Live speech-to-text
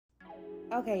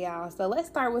Okay, y'all, so let's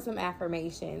start with some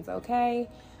affirmations, okay?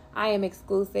 I am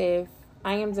exclusive,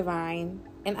 I am divine,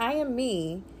 and I am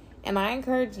me, and I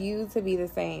encourage you to be the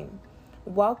same.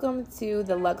 Welcome to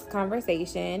the Lux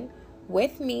Conversation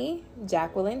with me,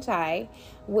 Jacqueline Chai,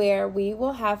 where we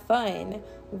will have fun,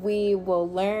 we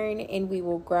will learn, and we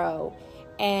will grow.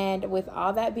 And with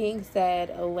all that being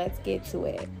said, let's get to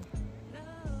it.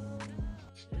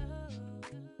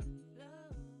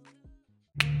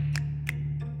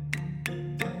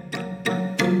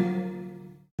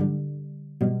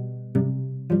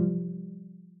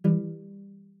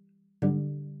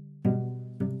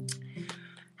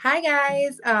 Hi,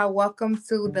 guys. Welcome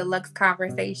to the Lux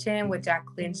Conversation with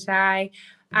Jacqueline Shy.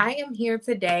 I am here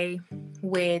today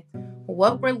with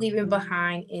what we're leaving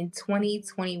behind in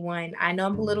 2021. I know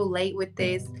I'm a little late with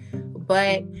this,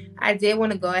 but I did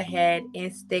want to go ahead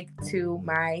and stick to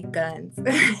my guns.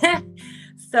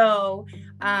 so,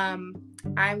 um,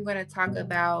 I'm going to talk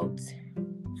about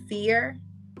fear,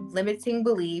 limiting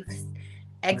beliefs,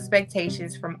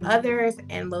 expectations from others,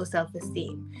 and low self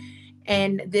esteem.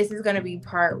 And this is going to be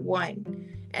part one.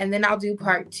 And then I'll do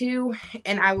part two,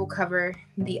 and I will cover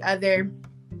the other,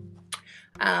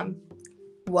 um,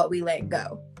 what we let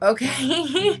go.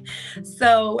 Okay.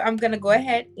 So I'm going to go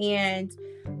ahead and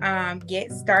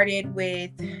get started with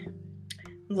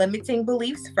limiting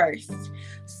beliefs first.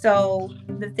 So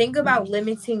the thing about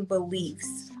limiting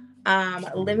beliefs are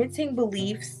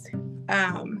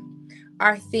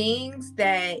things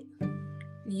that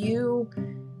you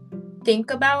think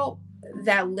about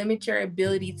that limit your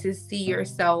ability to see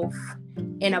yourself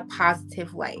in a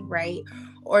positive light, right?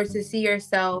 Or to see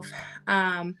yourself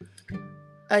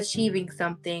achieving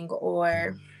something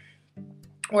or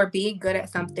being good at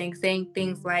something, saying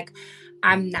things like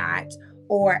I'm not,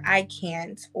 or I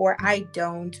can't, or I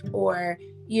don't, or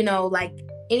like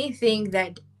anything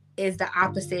that is the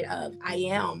opposite of I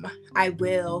am, I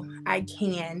will, I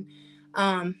can,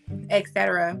 um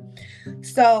etc.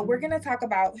 So we're going to talk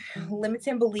about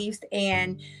limiting beliefs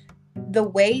and the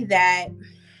way that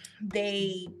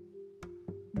they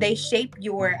they shape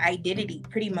your identity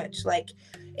pretty much. Like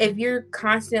if you're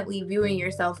constantly viewing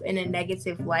yourself in a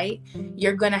negative light,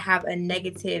 you're going to have a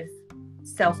negative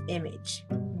self-image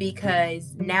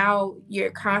because now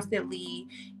you're constantly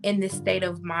in this state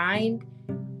of mind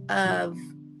of,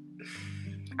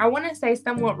 I want to say,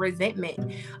 somewhat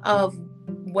resentment of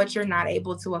what you're not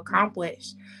able to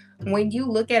accomplish. When you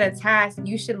look at a task,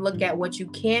 you should look at what you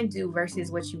can do versus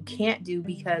what you can't do,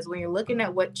 because when you're looking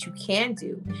at what you can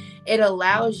do, it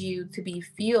allows you to be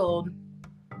fueled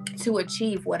to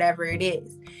achieve whatever it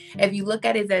is. If you look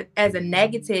at it as a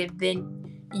negative,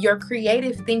 then your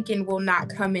creative thinking will not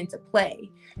come into play.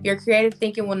 Your creative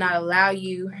thinking will not allow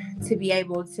you to be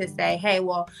able to say, hey,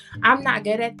 well, I'm not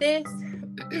good at this,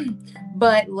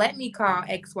 but let me call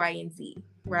X, Y, and Z,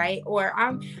 right? Or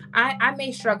I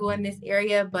may struggle in this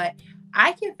area, but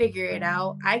I can figure it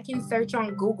out. I can search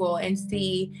on Google and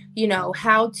see,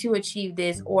 how to achieve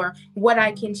this or what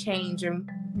I can change and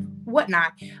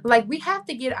whatnot. Like, we have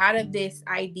to get out of this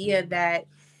idea that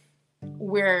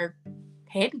we're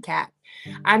handicapped.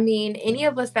 I mean, any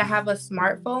of us that have a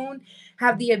smartphone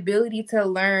have the ability to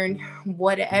learn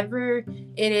whatever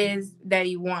it is that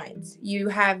you want. You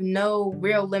have no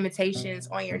real limitations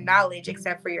on your knowledge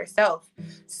except for yourself.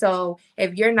 So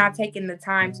if you're not taking the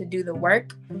time to do the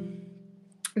work,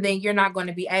 then you're not going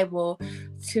to be able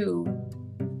to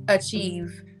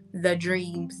achieve the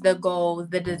dreams, the goals,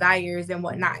 the desires, and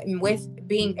whatnot. And with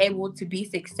being able to be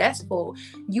successful,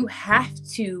 you have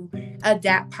to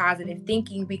adapt positive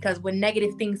thinking, because when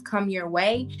negative things come your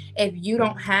way, if you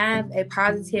don't have a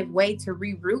positive way to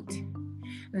reroute,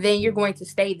 then you're going to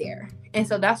stay there. And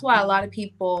so that's why a lot of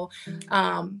people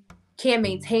can't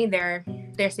maintain their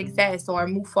success or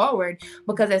move forward,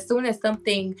 because as soon as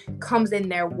something comes in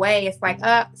their way, it's like,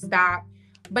 stop.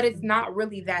 But it's not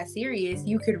really that serious.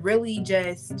 You could really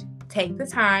just take the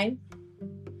time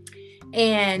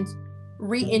and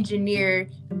re-engineer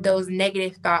those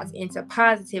negative thoughts into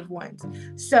positive ones.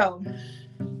 So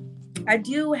I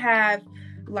do have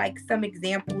like some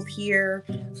examples here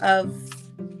of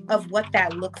what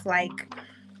that looks like.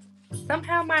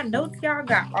 Somehow my notes, y'all,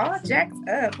 got all jacked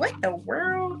up. What the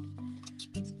world?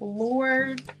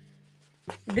 Lord,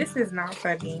 this is not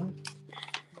funny.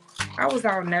 I was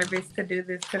all nervous to do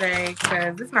this today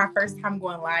because this is my first time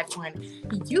going live on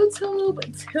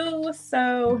YouTube too.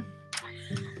 So,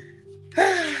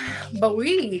 but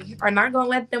we are not going to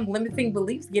let them limiting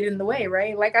beliefs get in the way,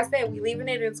 right? Like I said, we leaving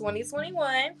it in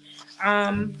 2021.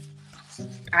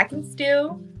 I can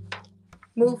still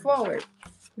move forward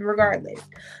regardless.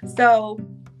 So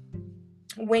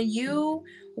when you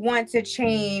want to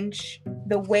change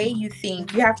the way you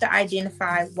think, you have to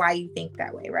identify why you think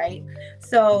that way, right?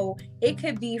 So it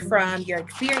could be from your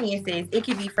experiences, it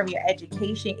could be from your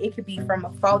education, it could be from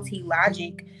a faulty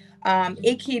logic.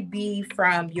 It could be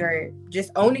from your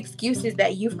just own excuses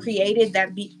that you've created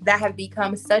that have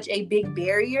become such a big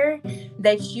barrier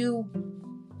that you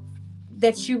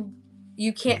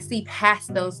can't see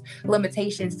past those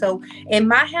limitations. So in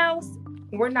my house,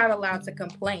 we're not allowed to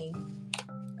complain.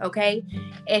 Okay?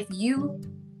 If you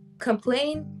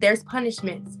complain, there's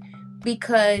punishments,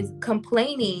 because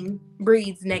complaining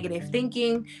breeds negative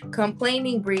thinking.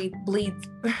 Complaining breeds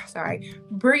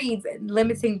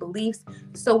limiting beliefs.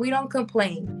 So we don't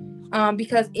complain,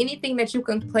 because anything that you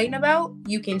complain about,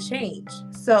 you can change.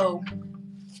 So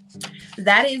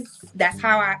that's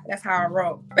how I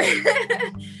roll.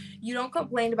 You don't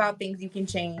complain about things you can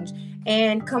change,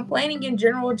 and complaining in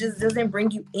general just doesn't bring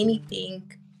you anything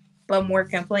but more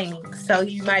complaining. So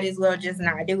you might as well just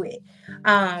not do it.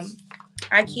 Um,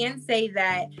 I can say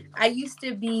that I used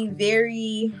to be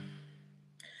very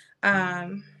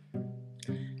um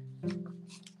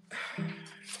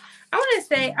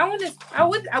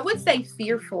I would say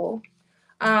fearful.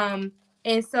 Um,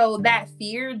 and so that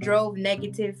fear drove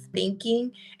negative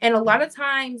thinking. And a lot of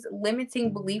times,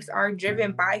 limiting beliefs are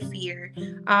driven by fear.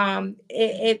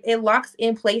 It locks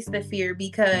in place the fear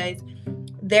because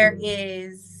there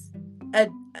is a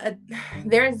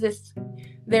there's this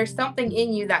there's something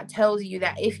in you that tells you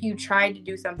that if you try to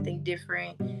do something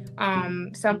different,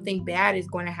 something bad is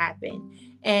going to happen.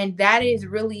 And that is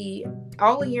really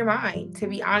all in your mind, to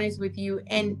be honest with you.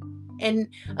 And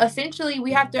essentially,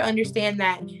 we have to understand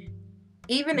that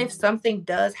even if something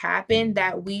does happen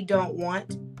that we don't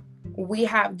want, we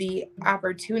have the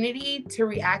opportunity to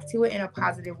react to it in a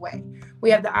positive way. We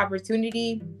have the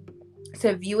opportunity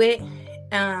to view it,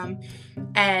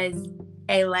 as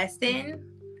a lesson,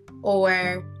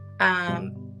 or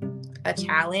um, a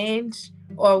challenge,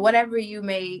 or whatever you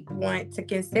may want to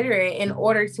consider it, in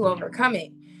order to overcome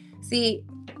it. See,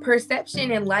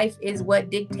 perception in life is what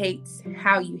dictates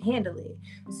how you handle it.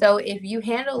 So if you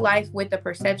handle life with the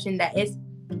perception that it's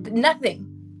nothing,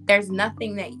 there's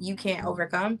nothing that you can't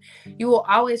overcome, you will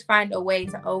always find a way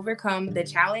to overcome the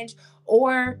challenge,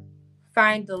 or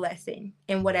find the lesson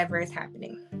in whatever is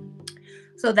happening.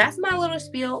 So that's my little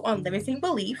spiel on limiting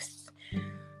beliefs.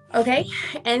 Okay,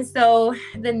 and so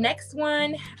the next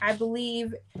one I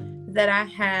believe that I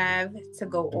have to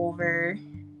go over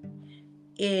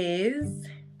is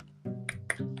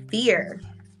fear.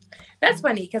 That's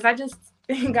funny because I just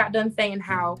got done saying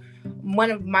how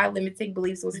one of my limiting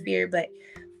beliefs was fear, but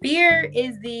fear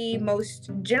is the most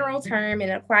general term and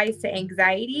it applies to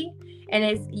anxiety, and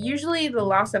it's usually the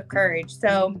loss of courage.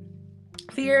 So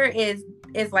fear is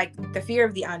like the fear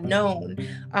of the unknown.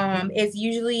 It's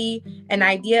usually an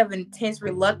idea of intense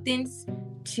reluctance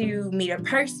to meet a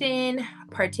person,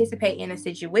 participate in a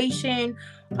situation,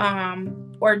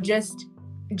 or just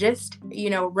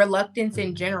reluctance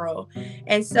in general.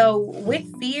 And so with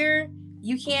fear,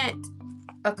 you can't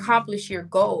accomplish your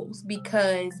goals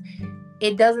because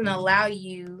it doesn't allow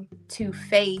you to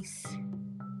face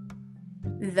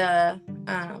the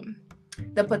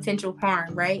the potential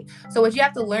harm, right? So what you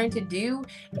have to learn to do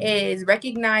is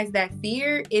recognize that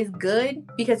fear is good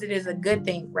because it is a good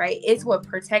thing, right? It's what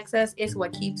protects us. It's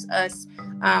what keeps us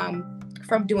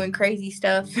from doing crazy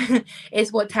stuff.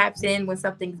 It's what taps in when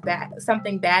something bad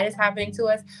is happening to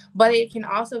us. But it can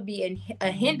also be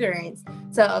a hindrance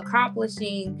to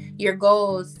accomplishing your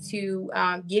goals, to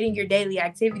getting your daily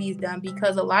activities done,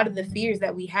 because a lot of the fears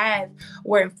that we have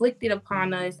were inflicted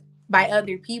upon us by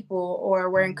other people, or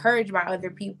were encouraged by other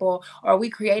people, or we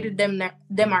created them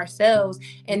ourselves,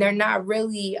 and they're not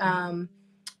really all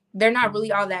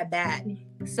that bad.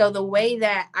 So the way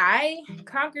that I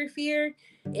conquer fear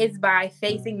is by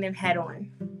facing them head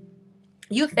on.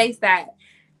 You face that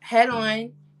head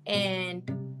on,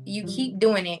 and you keep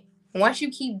doing it. Once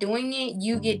you keep doing it,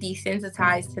 you get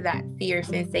desensitized to that fear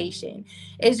sensation.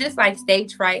 It's just like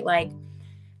stage fright. Like,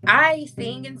 I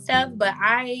sing and stuff, but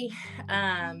I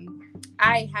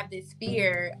have this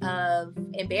fear of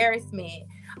embarrassment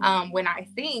when I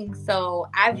sing. So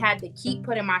I've had to keep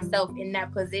putting myself in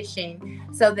that position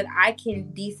so that I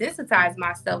can desensitize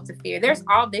myself to fear. There's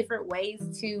all different ways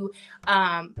to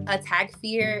attack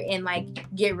fear and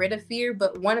like get rid of fear,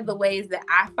 but one of the ways that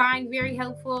I find very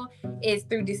helpful is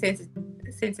through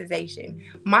desensitization.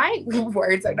 My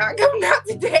words are not coming out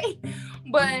today,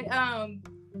 but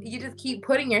you just keep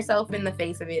putting yourself in the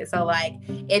face of it. So like,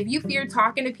 if you fear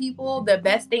talking to people, the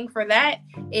best thing for that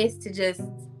is to just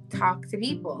talk to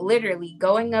people, literally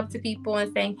going up to people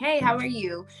and saying, hey, how are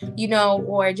you?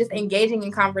 Or just engaging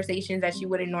in conversations that you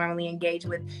wouldn't normally engage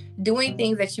with, doing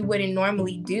things that you wouldn't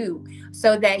normally do,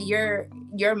 so that your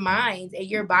mind and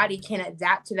your body can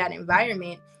adapt to that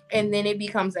environment. And then it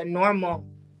becomes a normal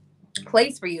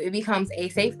place for you. It becomes a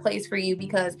safe place for you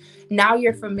because now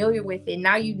you're familiar with it.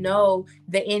 Now you know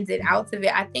the ins and outs of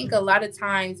it. I think a lot of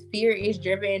times fear is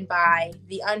driven by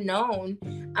the unknown,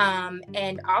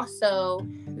 and also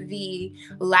the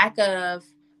lack of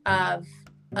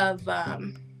of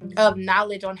um of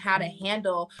knowledge on how to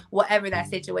handle whatever that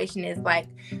situation is. Like,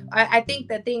 I think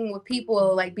the thing with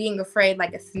people like being afraid,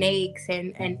 like of snakes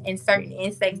and certain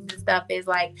insects and stuff, is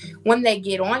like, when they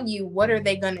get on you, what are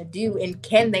they going to do? And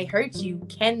can they hurt you?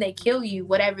 Can they kill you?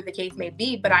 Whatever the case may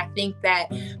be. But I think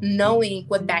that knowing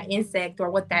what that insect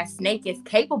or what that snake is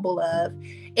capable of,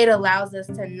 it allows us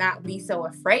to not be so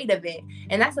afraid of it.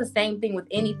 And that's the same thing with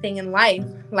anything in life.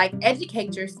 Like,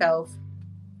 educate yourself.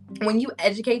 When you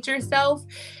educate yourself,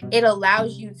 it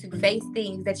allows you to face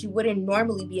things that you wouldn't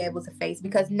normally be able to face,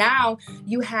 because now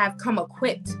you have come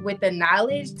equipped with the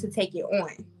knowledge to take it on,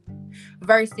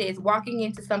 versus walking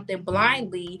into something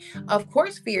blindly. Of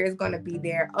course fear is going to be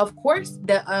there. Of course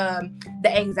the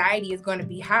anxiety is going to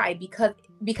be high,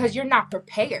 because you're not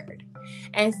prepared.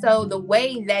 And so the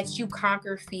way that you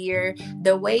conquer fear,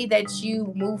 the way that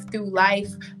you move through life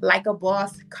like a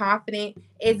boss, confident,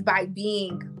 is by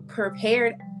being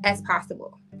prepared as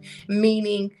possible.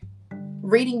 Meaning,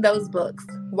 reading those books,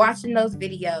 watching those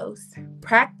videos,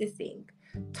 practicing,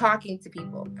 talking to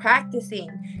people,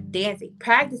 practicing dancing,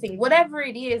 practicing whatever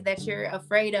it is that you're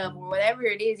afraid of, or whatever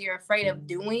it is you're afraid of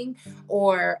doing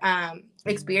or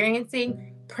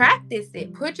experiencing. Practice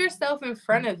it. Put yourself in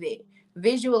front of it.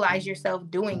 Visualize yourself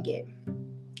doing it.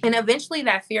 And eventually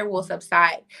that fear will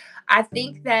subside. I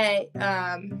think that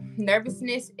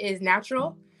nervousness is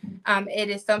natural. It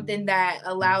is something that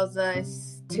allows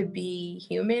us to be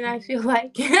human, I feel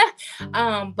like.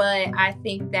 But I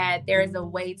think that there's a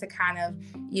way to kind of,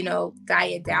 die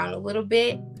it down a little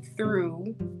bit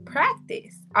through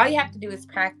practice. All you have to do is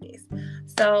practice.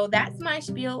 So that's my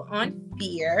spiel on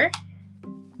fear.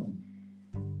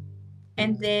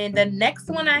 And then the next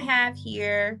one I have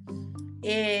here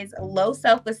is low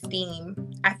self-esteem.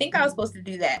 I think I was supposed to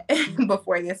do that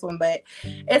before this one, but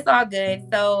it's all good.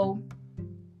 So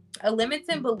a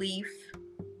limiting belief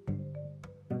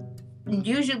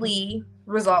usually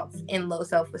results in low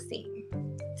self-esteem,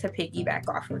 to piggyback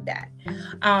off of that.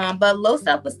 But low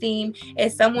self-esteem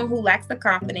is someone who lacks the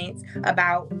confidence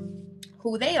about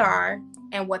who they are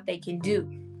and what they can do.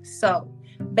 So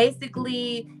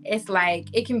basically, it's like,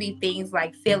 it can be things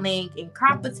like feeling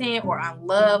incompetent or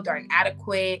unloved or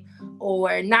inadequate,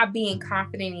 or not being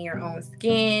confident in your own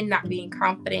skin, not being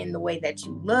confident in the way that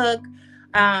you look.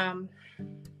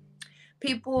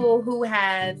 People who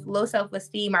have low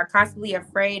self-esteem are constantly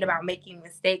afraid about making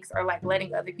mistakes or like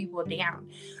letting other people down.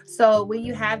 So when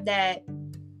you have that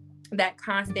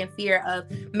constant fear of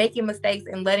making mistakes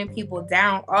and letting people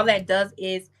down, all that does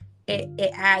is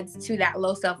it adds to that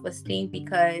low self-esteem,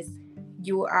 because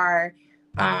you are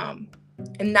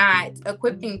not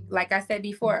equipping, like I said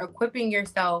before, equipping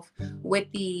yourself with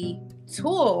the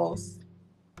tools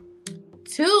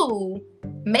to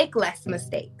make less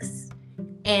mistakes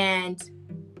and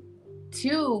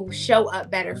to show up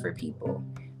better for people,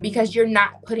 because you're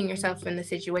not putting yourself in the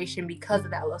situation because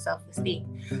of that low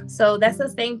self-esteem. So that's the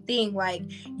same thing. Like,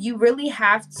 you really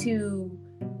have to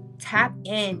tap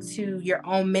into your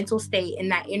own mental state and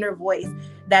that inner voice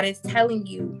that is telling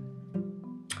you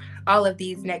all of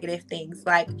these negative things,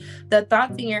 like the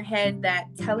thoughts in your head that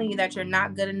telling you that you're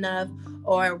not good enough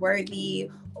or worthy,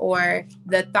 or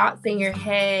the thoughts in your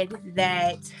head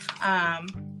that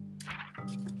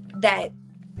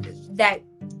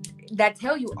that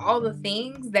tell you all the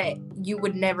things that you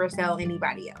would never tell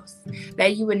anybody else,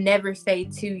 that you would never say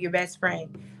to your best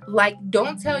friend. Like,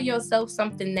 don't tell yourself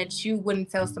something that you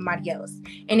wouldn't tell somebody else.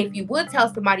 And if you would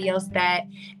tell somebody else that,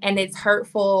 and it's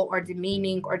hurtful or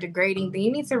demeaning or degrading, then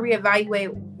you need to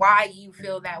reevaluate why you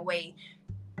feel that way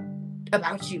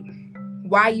about you.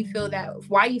 Why you feel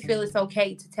it's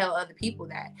okay to tell other people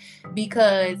that.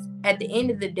 Because at the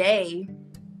end of the day,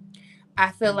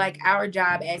 I feel like our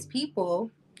job as people,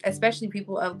 especially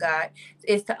people of God,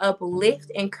 is to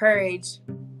uplift, encourage,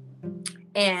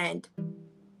 and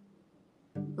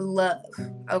love.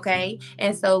 Okay?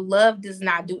 And so love does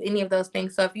not do any of those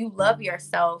things. So if you love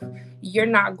yourself, you're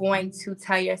not going to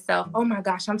tell yourself, oh my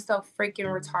gosh, I'm so freaking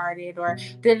retarded, or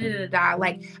da da da da.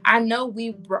 Like, I know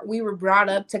we were brought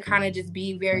up to kind of just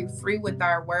be very free with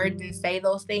our words and say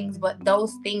those things, but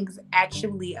those things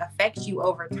actually affect you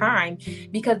over time,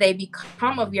 because they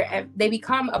become a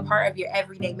part of your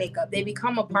everyday makeup. They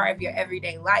become a part of your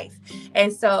everyday life.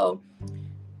 And so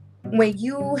when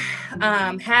you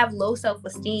have low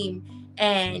self-esteem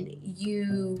and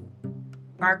you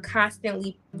are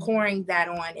constantly pouring that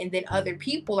on, and then other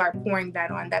people are pouring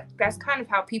that on, that's kind of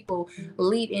how people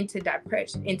lead into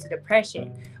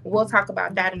depression. We'll talk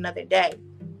about that another day.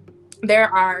 There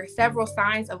are several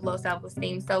signs of low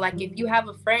self-esteem. So like, if you have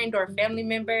a friend or a family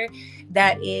member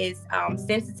that is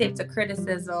sensitive to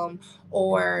criticism,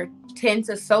 or tend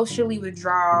to socially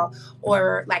withdraw,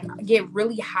 or like get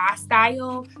really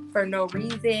hostile for no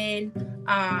reason,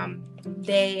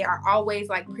 they are always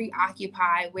like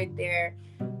preoccupied with their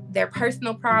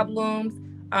personal problems.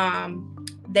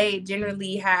 They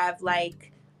generally have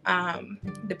like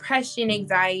depression,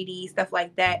 anxiety, stuff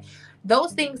like that.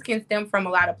 Those things can stem from a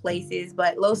lot of places,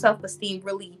 but low self-esteem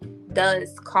really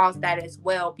does cause that as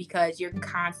well, because you're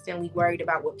constantly worried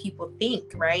about what people think,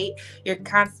 right? You're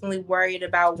constantly worried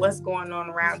about what's going on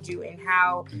around you, and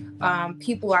how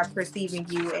people are perceiving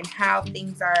you, and how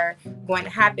things are going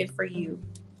to happen for you.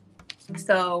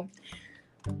 So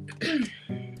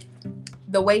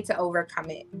the way to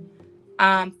overcome it.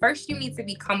 First, you need to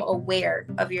become aware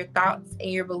of your thoughts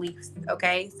and your beliefs.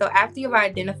 Okay. So, after you've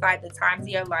identified the times in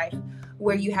your life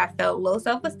where you have felt low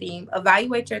self esteem,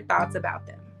 evaluate your thoughts about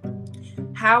them.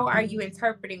 How are you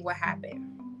interpreting what happened?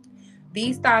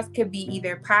 These thoughts could be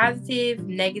either positive,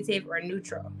 negative, or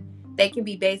neutral. They can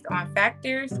be based on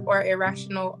factors or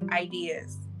irrational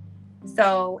ideas.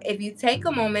 So, if you take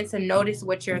a moment to notice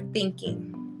what you're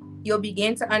thinking, you'll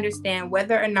begin to understand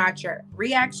whether or not your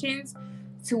reactions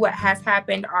to what has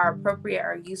happened are appropriate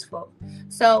or useful.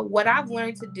 So, what I've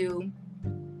learned to do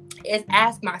is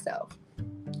ask myself,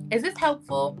 is this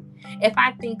helpful? If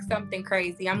I think something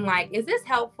crazy, I'm like, is this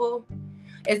helpful?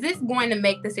 Is this going to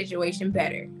make the situation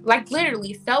better? Like,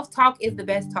 literally, self-talk is the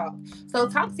best talk. So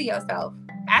talk to yourself.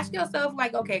 Ask yourself,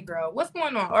 like, okay, girl, what's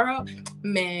going on? Or, oh,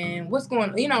 man, what's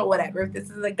going on? Whatever. If this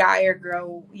is a guy or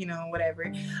girl,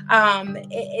 whatever.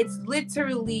 It's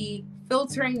literally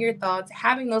filtering your thoughts,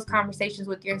 having those conversations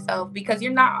with yourself, because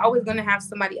you're not always going to have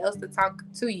somebody else to talk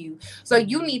to you. So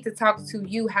you need to talk to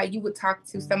you how you would talk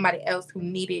to somebody else who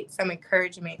needed some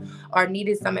encouragement, or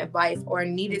needed some advice, or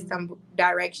needed some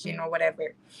direction, or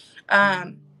whatever.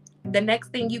 Um, the next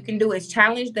thing you can do is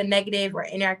challenge the negative or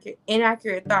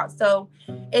inaccurate thoughts. So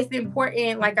it's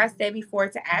important, like I said before,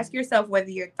 to ask yourself whether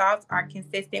your thoughts are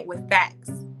consistent with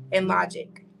facts and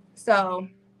logic. So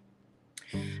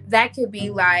that could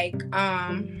be like,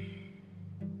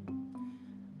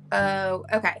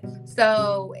 okay.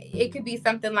 So it could be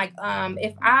something like,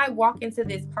 if I walk into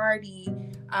this party,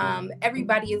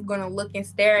 everybody is gonna look and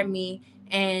stare at me,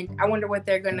 and I wonder if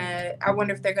they're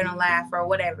gonna laugh or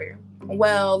whatever.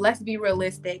 Well, let's be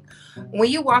realistic. When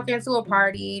you walk into a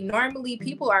party, normally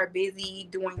people are busy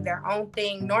doing their own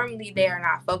thing. Normally they are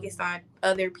not focused on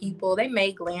other people. They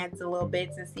may glance a little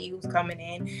bit to see who's coming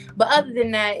in, but other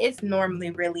than that, it's normally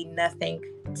really nothing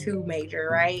too major,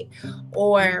 right?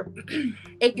 Or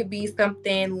it could be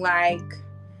something like,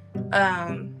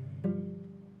 um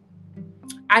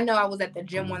I know I was at the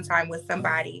gym one time with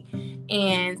somebody,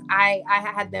 and I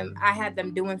had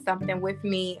them doing something with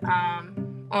me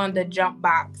on the jump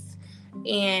box,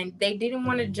 and they didn't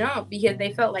want to jump because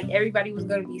they felt like everybody was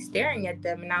going to be staring at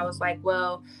them. And I was like,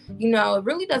 well, it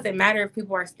really doesn't matter if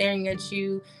people are staring at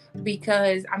you,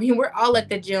 because I mean, we're all at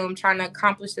the gym trying to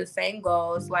accomplish the same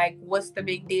goals. Like, what's the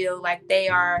big deal? Like, they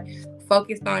are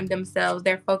focused on themselves,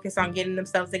 they're focused on getting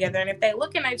themselves together, and if they're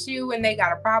looking at you and they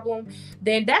got a problem,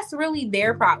 then that's really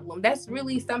their problem. That's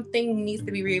really something needs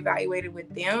to be reevaluated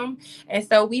with them. And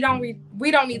so we don't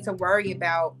need to worry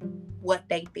about what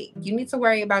they think. You need to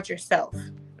worry about yourself.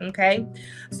 Okay.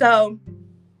 So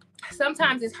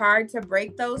sometimes it's hard to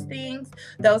break those things,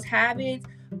 those habits,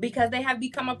 because they have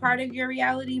become a part of your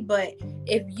reality. But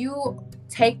if you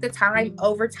take the time,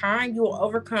 over time, you will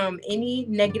overcome any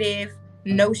negative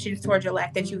notions towards your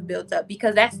life that you've built up,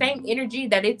 because that same energy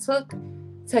that it took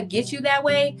to get you that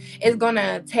way is going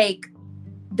to take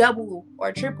double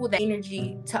or triple that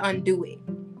energy to undo it.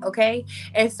 Okay.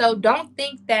 And so don't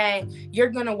think that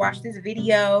you're going to watch this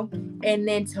video and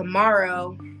then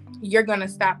tomorrow you're going to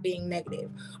stop being negative,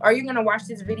 or you're going to watch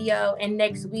this video and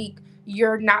next week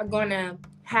you're not going to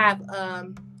have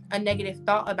a negative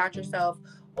thought about yourself,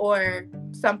 or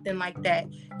something like that.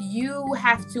 You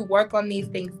have to work on these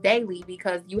things daily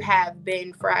because you have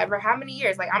been forever. How many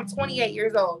years? Like, I'm 28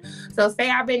 years old. So say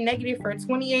I've been negative for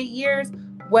 28 years.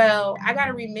 Well, I got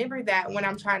to remember that when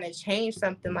I'm trying to change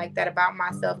something like that about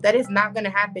myself, that is not going to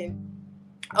happen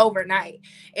overnight.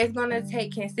 It's going to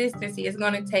take consistency. It's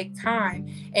going to take time.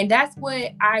 And that's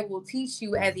what I will teach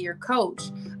you as your coach,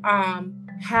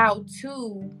 how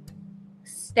to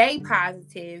stay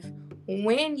positive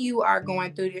when you are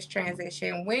going through this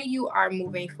transition, when you are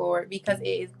moving forward, because it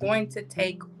is going to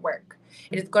take work.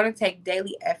 It is going to take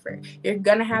daily effort. You're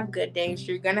going to have good days.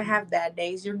 You're going to have bad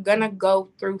days. You're going to go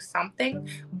through something,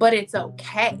 but it's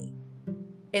okay.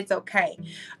 It's okay.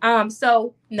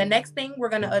 So the next thing, we're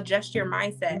going to adjust your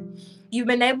mindset. You've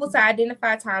been able to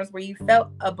identify times where you felt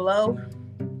a blow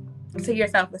to your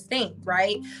self-esteem,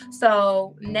 right?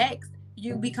 So next,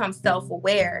 you become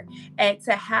self-aware as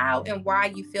to how and why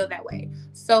you feel that way.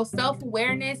 So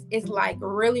self-awareness is like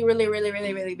really, really, really,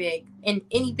 really, really big in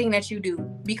anything that you do,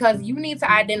 because you need to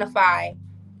identify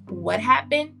what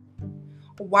happened,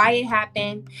 why it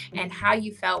happened, and how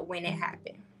you felt when it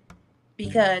happened.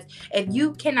 Because if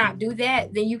you cannot do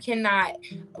that, then you cannot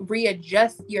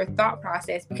readjust your thought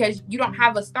process, because you don't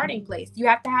have a starting place. You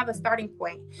have to have a starting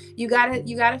point. You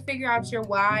gotta figure out your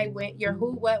why, when, your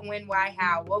who, what, when, why,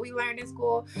 how. What we learned in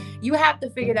school, you have to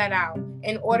figure that out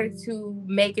in order to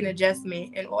make an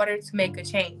adjustment, in order to make a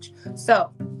change.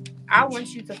 So I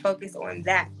want you to focus on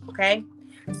that. Okay,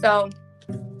 so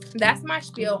that's my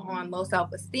spiel on low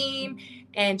self-esteem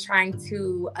and trying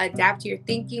to adapt your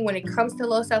thinking when it comes to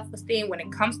low self-esteem, when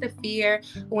it comes to fear,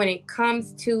 when it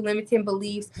comes to limiting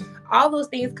beliefs. All those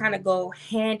things kind of go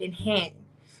hand in hand.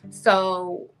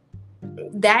 So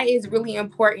that is really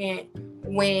important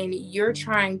when you're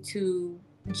trying to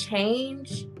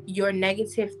change your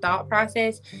negative thought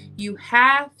process. You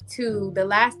have to, the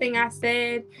last thing I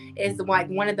said is like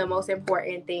one of the most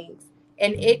important things,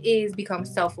 and it is become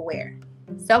self-aware.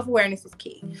 Self-awareness is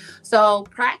key. So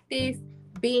practice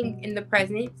being in the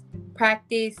present,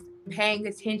 practice paying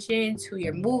attention to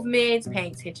your movements,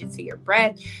 paying attention to your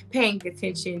breath, paying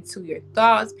attention to your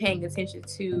thoughts, paying attention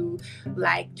to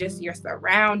like just your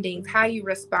surroundings, how you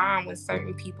respond when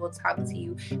certain people talk to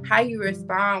you, how you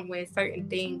respond when certain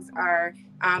things are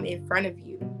in front of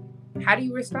you. How do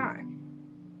you respond?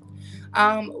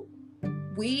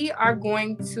 We are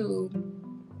going to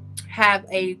have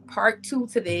a part 2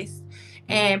 to this.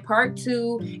 And part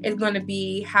 2 is going to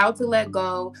be how to let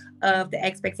go of the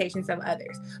expectations of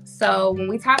others. So when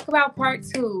we talk about part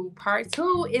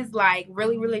two is like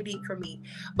really, really deep for me,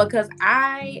 because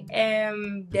I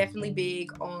am definitely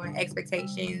big on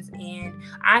expectations, and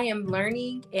I am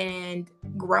learning and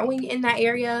growing in that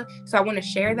area. So I want to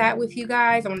share that with you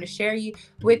guys. I want to share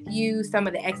with you some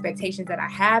of the expectations that I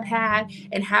have had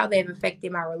and how they've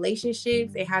affected my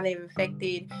relationships and how they've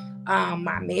affected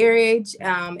my marriage,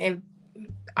 and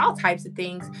all types of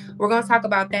things. We're going to talk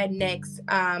about that next.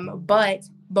 But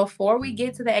before we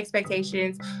get to the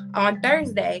expectations, on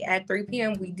Thursday at 3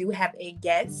 p.m., we do have a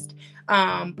guest.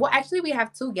 Well, actually, we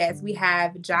have two guests. We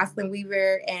have Jocelyn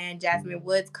Weaver and Jasmine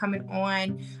Woods coming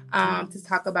on to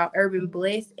talk about urban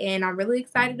bliss. And I'm really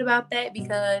excited about that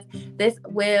because this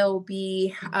will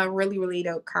be a really, really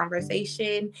dope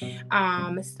conversation.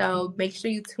 So make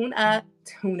sure you tune up.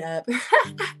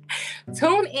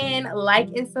 Tune in, like,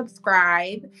 and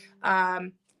subscribe.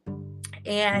 And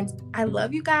I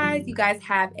love you guys. You guys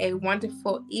have a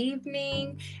wonderful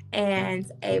evening and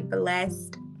a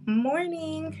blessed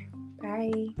morning.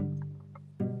 Bye.